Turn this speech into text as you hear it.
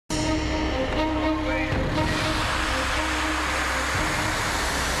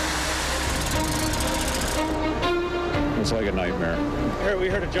It's like a nightmare. We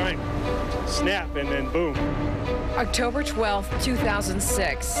heard a giant snap and then boom. October 12th,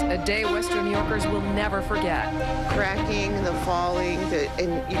 2006, a day Western New Yorkers will never forget. Cracking, the falling,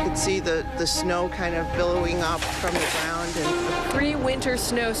 and you could see the snow kind of billowing up from the ground. A pre-winter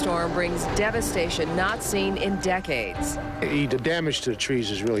snowstorm brings devastation not seen in decades. The damage to the trees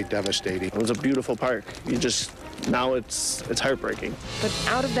is really devastating. It was a beautiful park. Now it's heartbreaking. But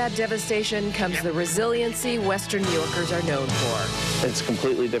out of that devastation comes the resiliency Western New Yorkers are known for. It's a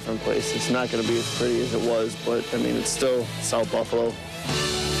completely different place. It's not going to be as pretty as it was, but I mean, it's still South Buffalo.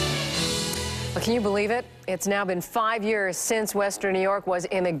 Well, can you believe it? It's now been 5 years since Western New York was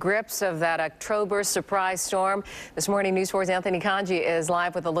in the grips of that October surprise storm. This morning, News 4's Anthony Kanji is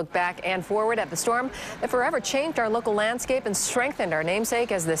live with a look back and forward at the storm that forever changed our local landscape and strengthened our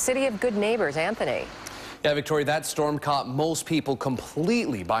namesake as the city of good neighbors. Anthony. Yeah, Victoria, that storm caught most people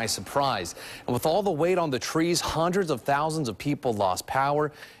completely by surprise. And with all the weight on the trees, hundreds of thousands of people lost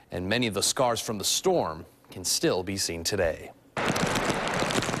power, and many of the scars from the storm can still be seen today.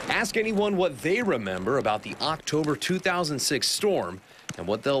 Ask anyone what they remember about the October 2006 storm, and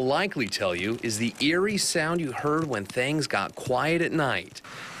what they'll likely tell you is the eerie sound you heard when things got quiet at night.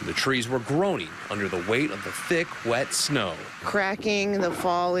 The trees were groaning under the weight of the thick, wet snow. Cracking, the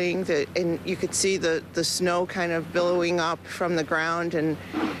falling, and you could see the snow kind of billowing up from the ground, and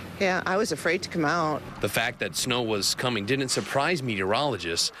yeah, I was afraid to come out. The fact that snow was coming didn't surprise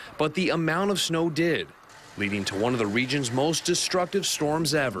meteorologists, but the amount of snow did, leading to one of the region's most destructive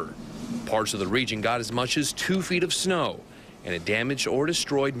storms ever. Parts of the region got as much as 2 feet of snow, and it damaged or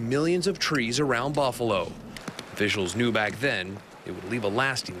destroyed millions of trees around Buffalo. Officials knew back then it would leave a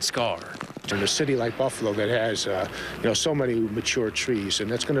lasting scar. In a city like Buffalo that has, so many mature trees,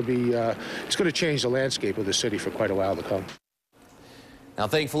 and that's going to be, it's going to change the landscape of the city for quite a while to come. Now,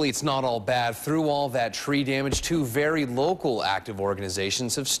 thankfully, it's not all bad. Through all that tree damage, 2 very local active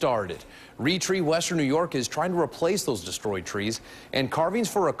organizations have started. Retree Western New York is trying to replace those destroyed trees, and Carvings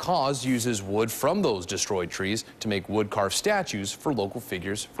for a Cause uses wood from those destroyed trees to make wood-carved statues for local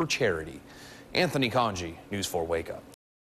figures for charity. Anthony Kanji, News 4 Wake Up.